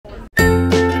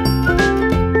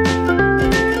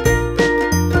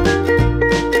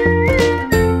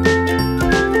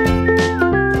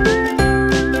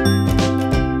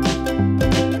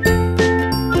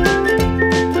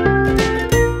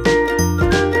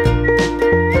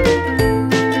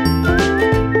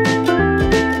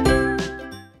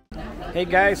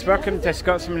guys, welcome to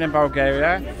Scotsman in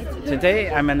Bulgaria. Today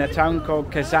I'm in a town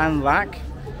called Kazanlak,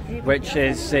 which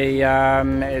is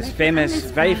famous,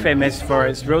 very famous for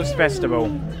its Rose Festival.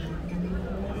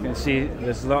 You can see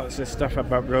there's lots of stuff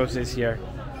about roses here.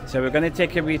 So we're going to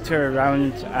take a wee tour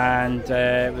around and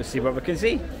we'll see what we can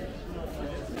see.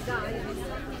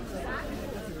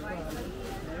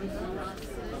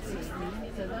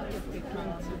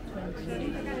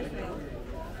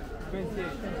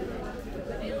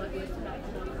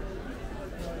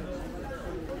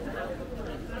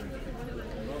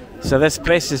 So this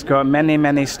place has got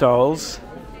many stalls,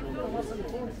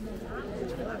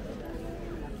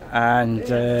 and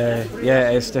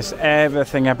yeah, it's just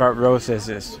everything about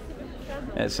roses.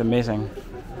 It's amazing.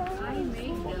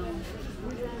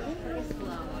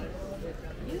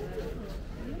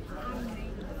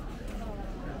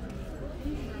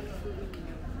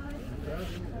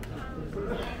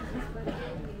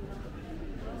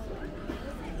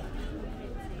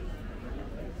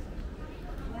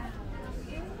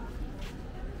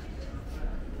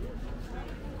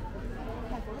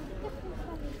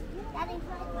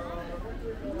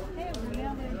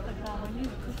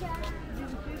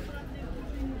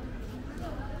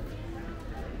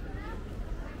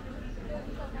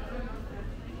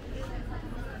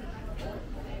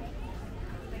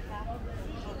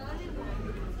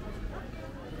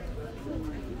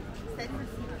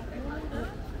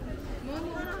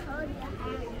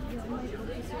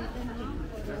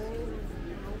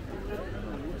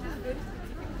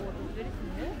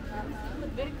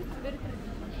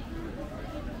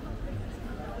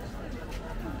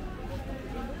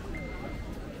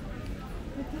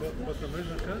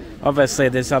 Obviously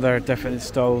there's other different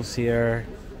stalls here,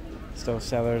 stall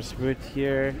sellers wood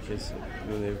here, which is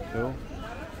really cool.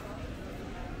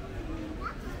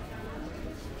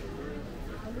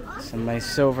 Some nice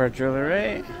silver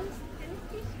jewellery.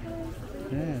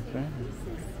 Yeah, very nice.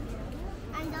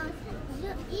 And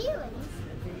those earrings.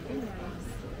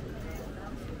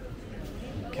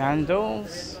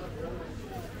 Candles.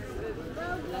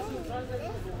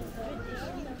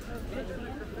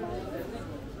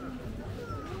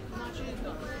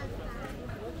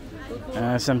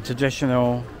 Some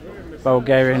traditional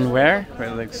Bulgarian wear,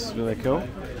 it looks really cool.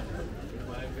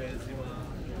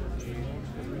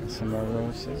 Some more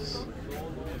roses.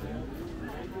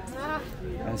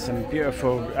 And some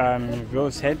beautiful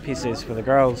rose headpieces for the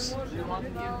girls.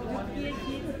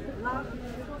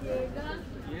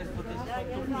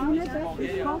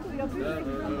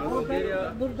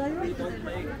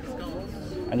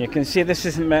 And you can see this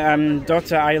is my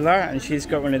daughter Isla, and she's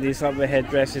got one of these lovely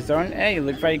headdresses on. Hey, you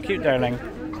look very cute, darling.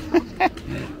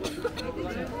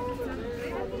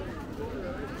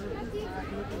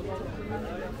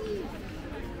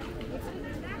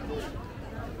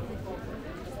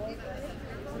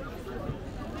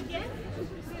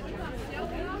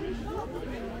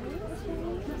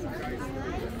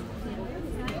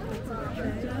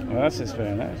 Well, this is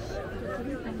very nice.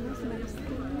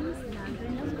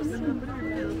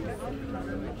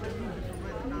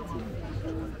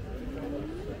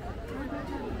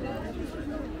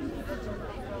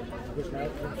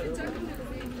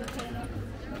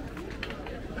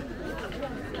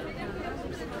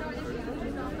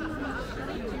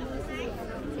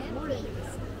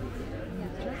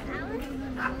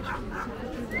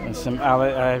 And some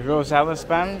rose Alice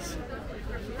bands.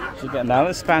 You get an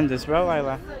Alice band as well,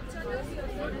 Isla.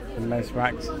 Some nice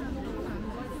wax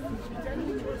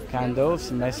candles,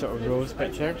 some nice sort of rose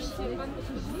pictures.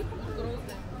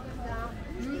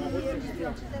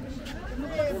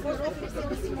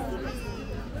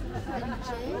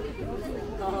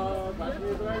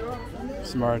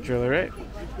 Some more jewellery.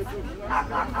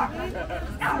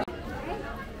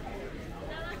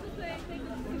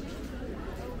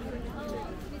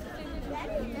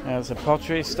 There's the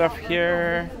pottery stuff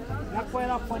here.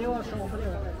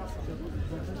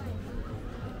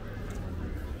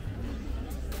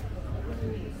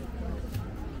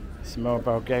 Some more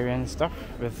Bulgarian stuff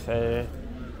with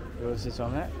roses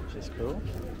on it, which is cool.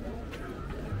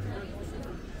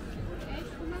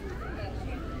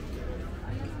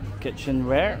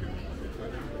 Kitchenware.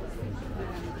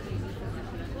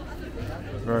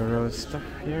 More rose stuff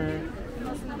here.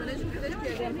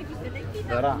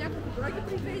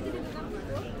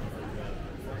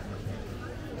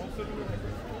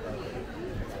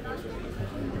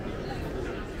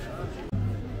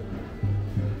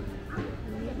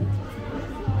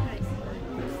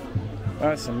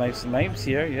 Oh, some nice knives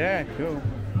here, yeah, cool.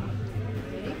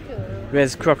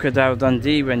 Where's Crocodile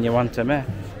Dundee when you want him, eh?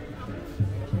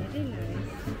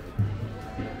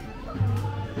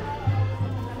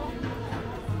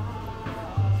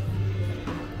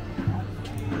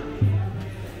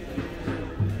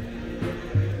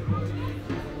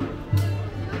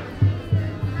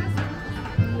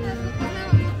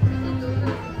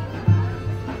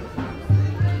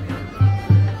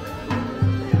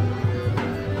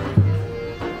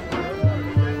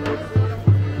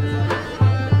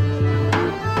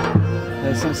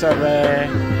 some sort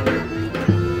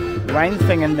of wine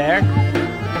thing in there.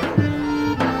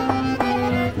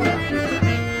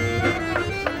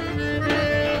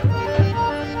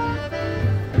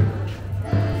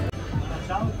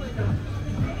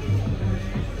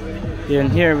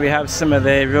 And here we have some of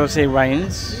the rosé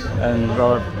wines and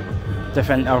or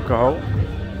different alcohol.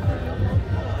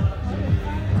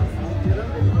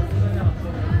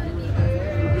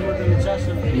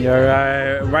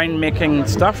 Your winemaking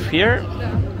stuff here.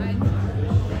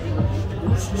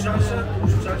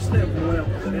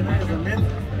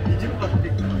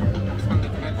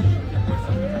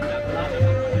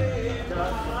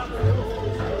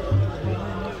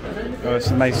 Oh,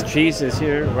 some nice cheeses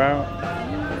here. Wow.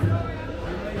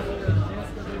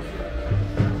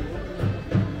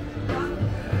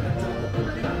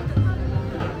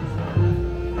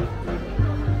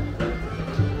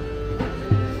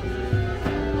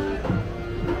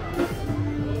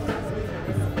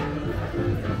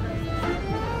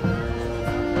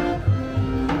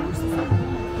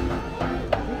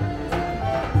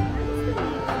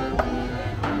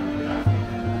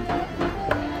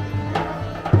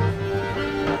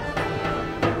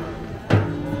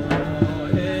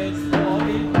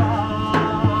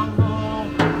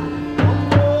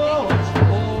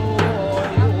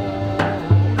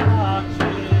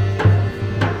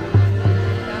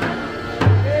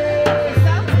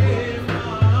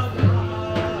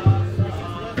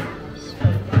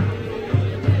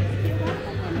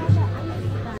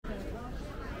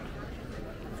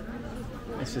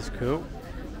 This is cool.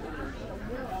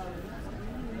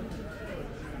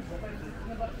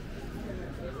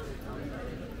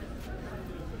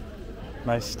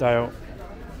 Nice style.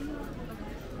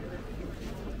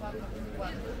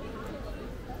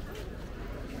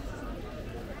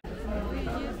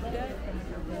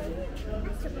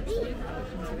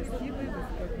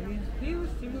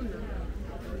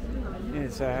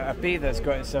 It's a bee that's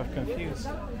got itself confused.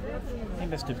 Hey,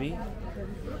 Mr. Bee.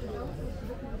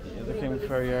 You're looking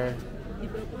for your...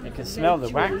 You can smell the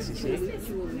wax, you see.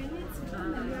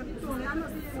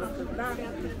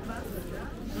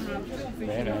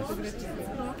 Very nice.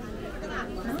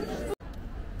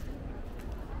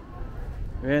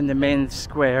 We're in the main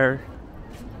square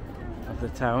of the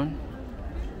town.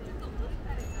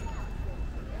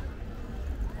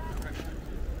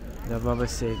 They're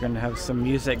obviously going to have some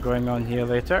music going on here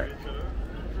later.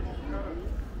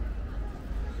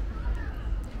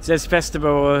 This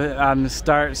festival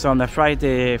starts on a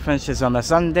Friday, finishes on a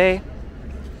Sunday.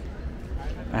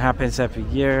 It happens every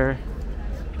year.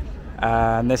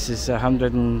 And this is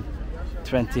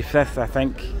 125th, I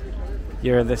think,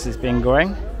 year this has been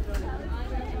going.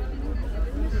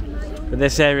 But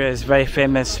this area is very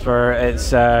famous for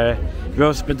its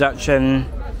rose production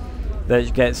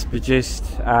that gets produced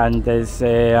and is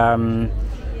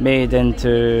made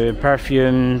into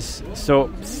perfumes,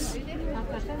 soaps,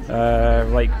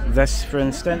 like this for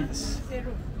instance.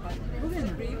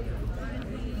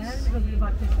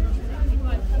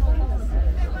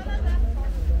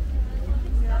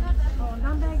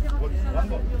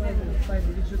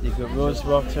 You've got rose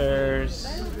waters,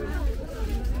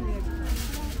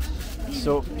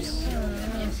 soaps.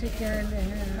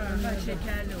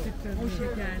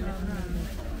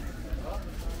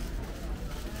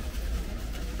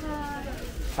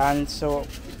 Hand soap.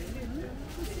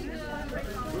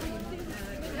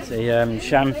 The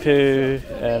shampoo,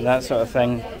 that sort of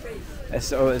thing.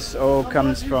 It's all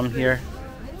comes from here.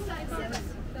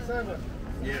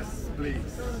 Yes, please.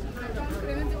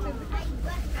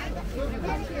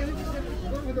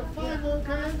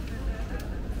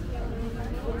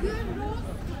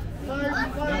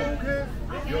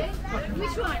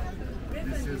 Which one?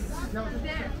 This is rose.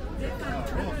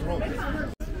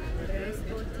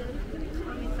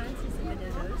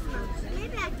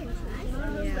 Maybe I can try.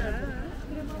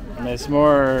 And there's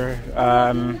more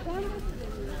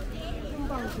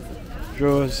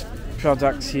rose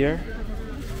products here.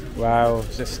 Wow,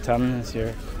 just tons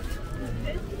here.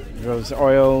 Rose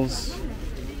oils.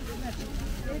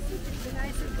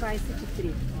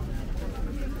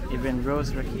 Even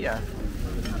rose rakia.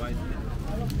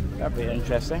 That'd be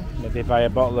interesting. Maybe buy a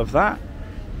bottle of that.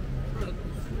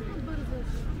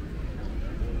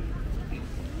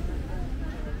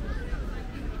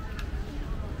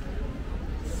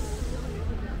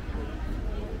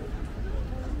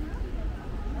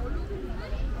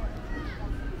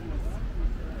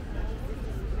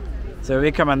 So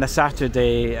we come on a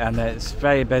Saturday and it's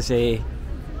very busy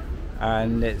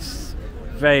and it's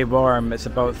very warm. It's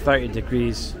about 30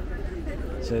 degrees.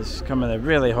 So it's coming a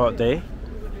really hot day.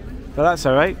 But that's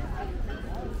alright.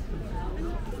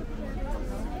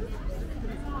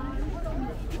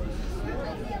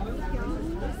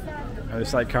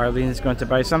 Looks like Caroline's going to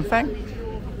buy something.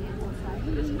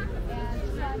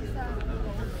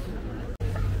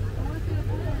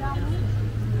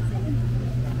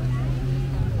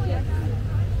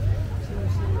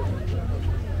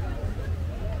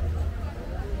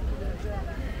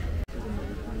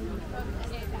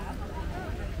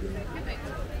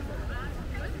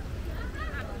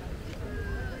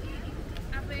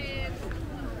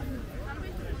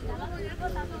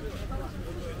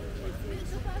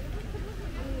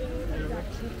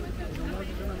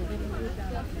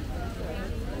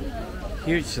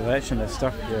 Huge selection of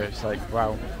stuff here. It's like,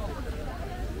 wow.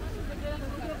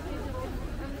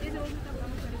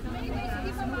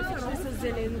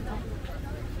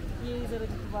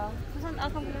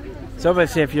 So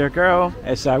obviously if you're a girl,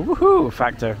 it's a woohoo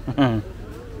factor.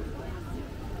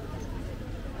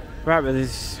 Right, but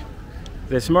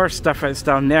there's more stuff that's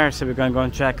down there, so we're going to go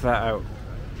and check that out.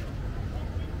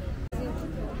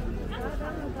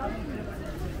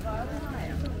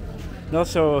 And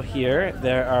also here,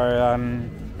 there are,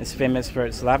 it's famous for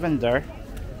its lavender.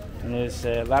 And there's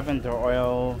lavender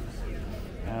oil,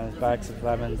 bags of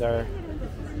lavender.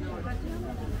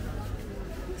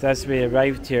 So as we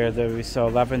arrived here, there we saw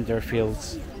lavender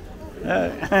fields.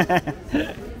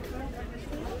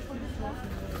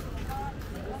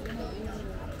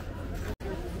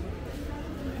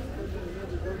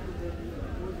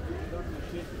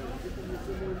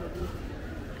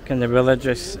 Kind of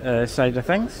religious side of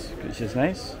things, which is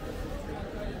nice.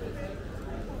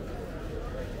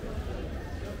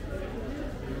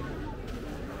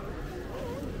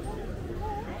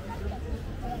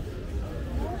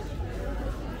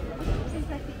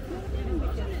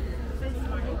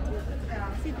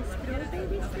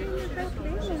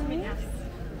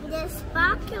 The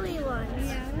sparkly ones.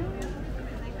 Yeah.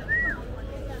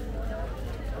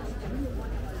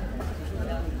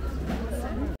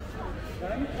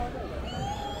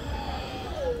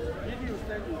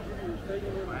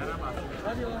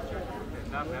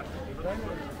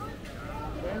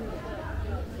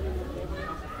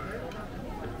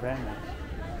 Very nice.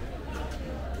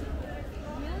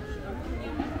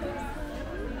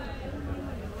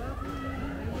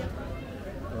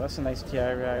 Well, that's a nice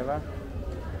tiara, Isla.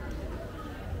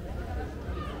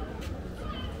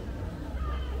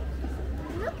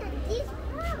 Look at these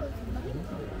pearls.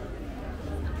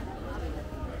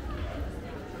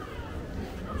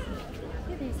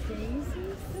 Look at these daisies.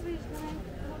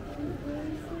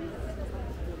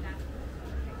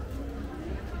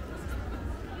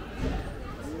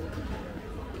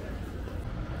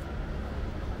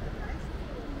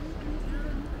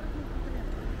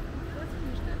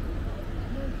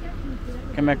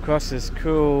 Came across this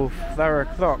cool flower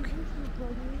clock.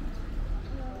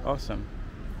 Awesome.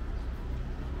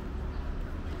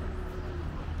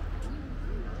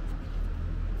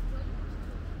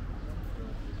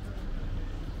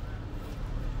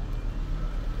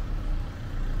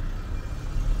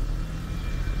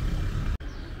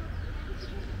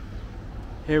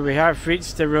 Here we have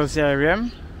reached the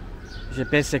Rosarium, which is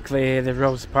basically the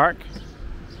Rose Park.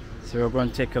 So we're going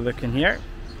to take a look in here.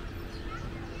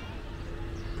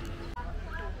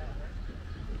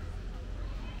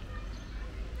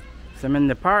 So I'm in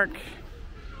the park,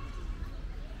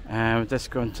 and we're just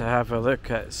going to have a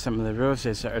look at some of the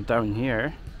roses that are down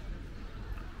here,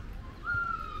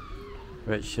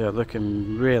 which are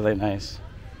looking really nice.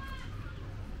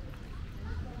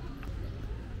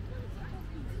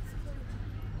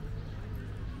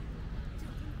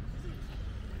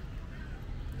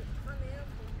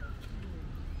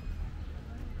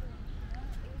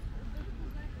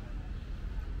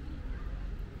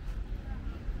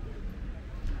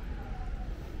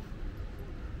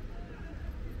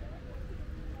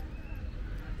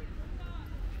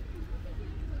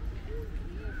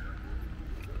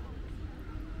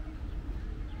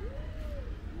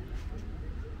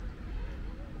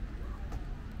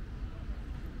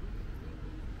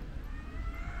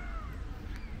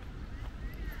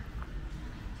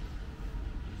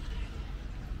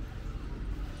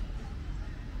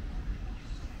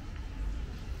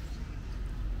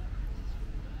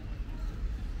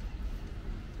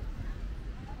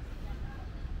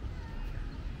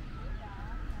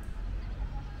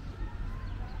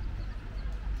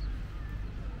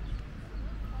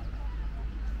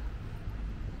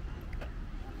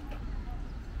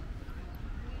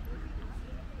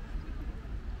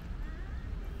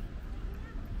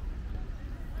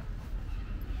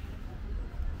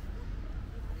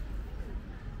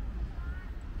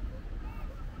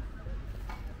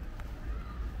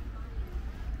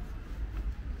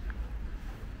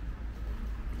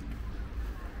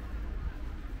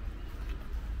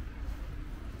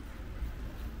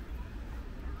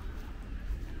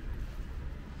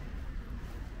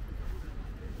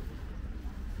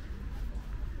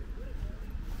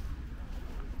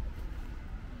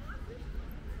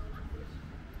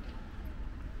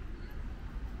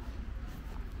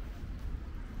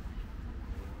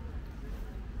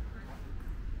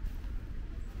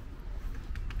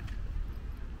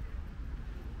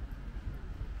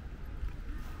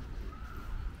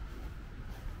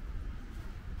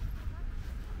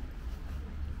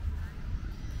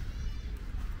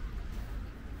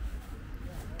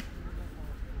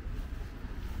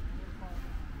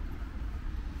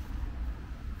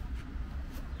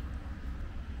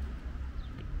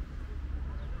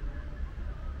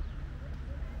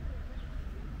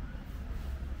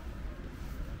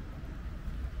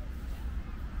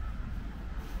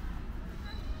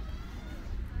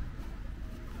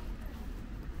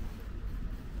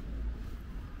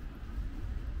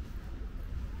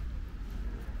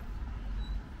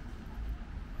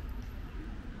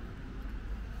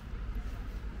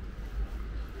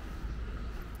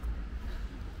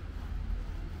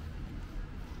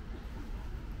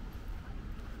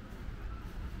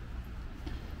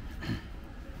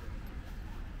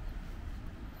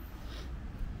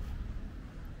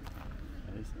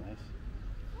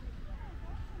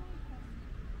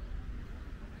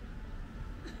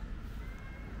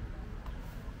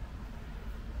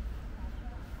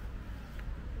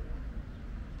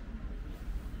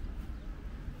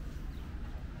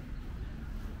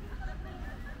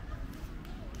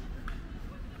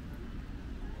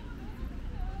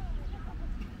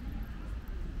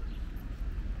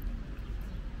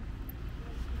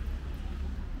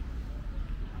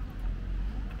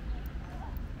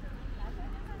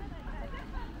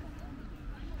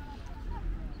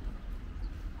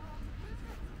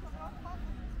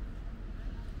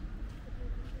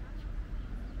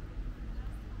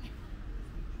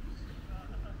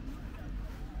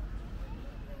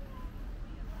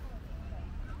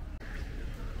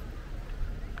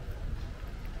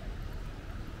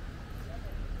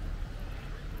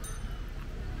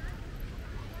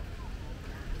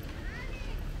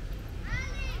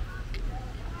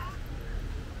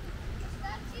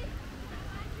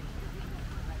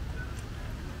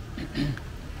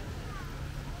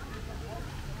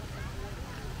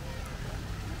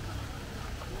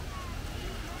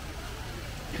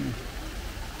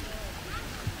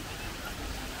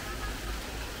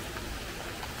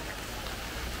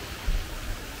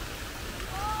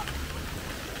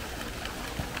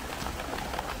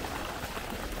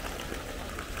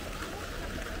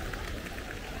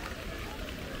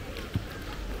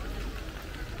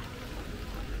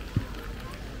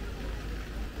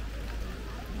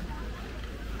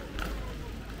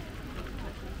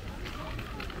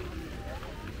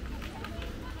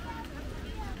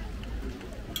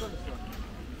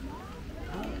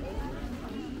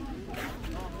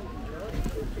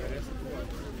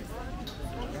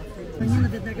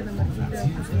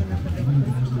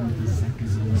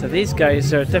 So these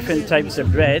guys are different types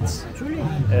of breads,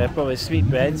 probably sweet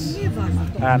breads,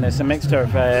 and there's a mixture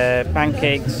of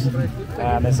pancakes,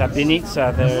 and there's a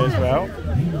binica there as well.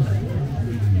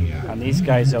 And these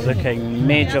guys are looking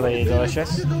majorly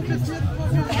delicious.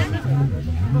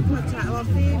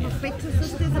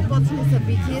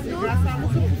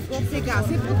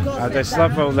 I just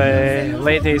love all the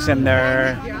ladies in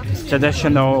their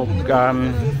traditional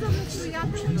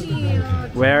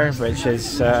wear, which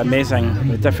is amazing,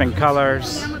 with different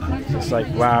colours. It's like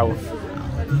wow.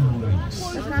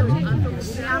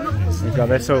 We've got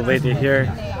this old lady here.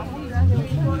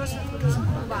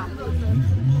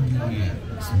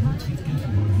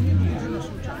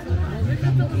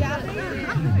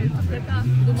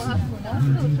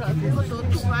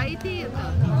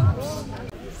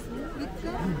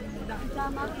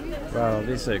 Wow,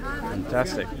 these look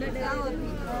fantastic.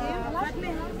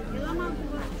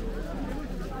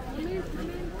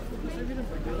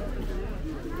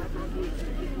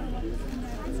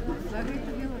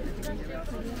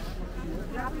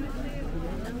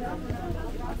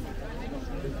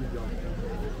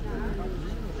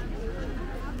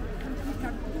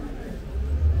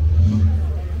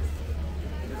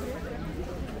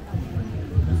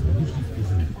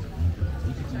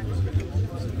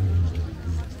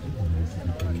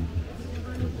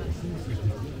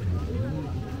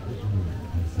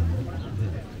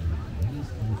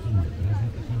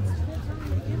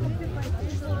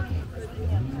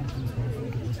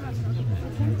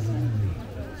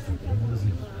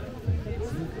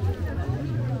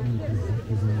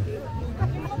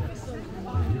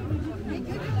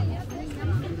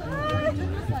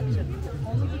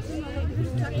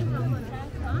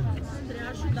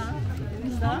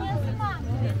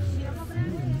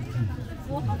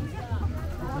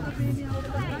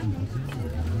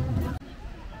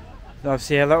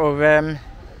 Obviously a little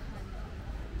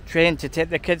train to take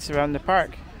the kids around the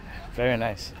park. Very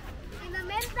nice.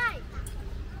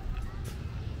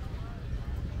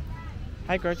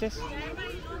 Hi, gorgeous.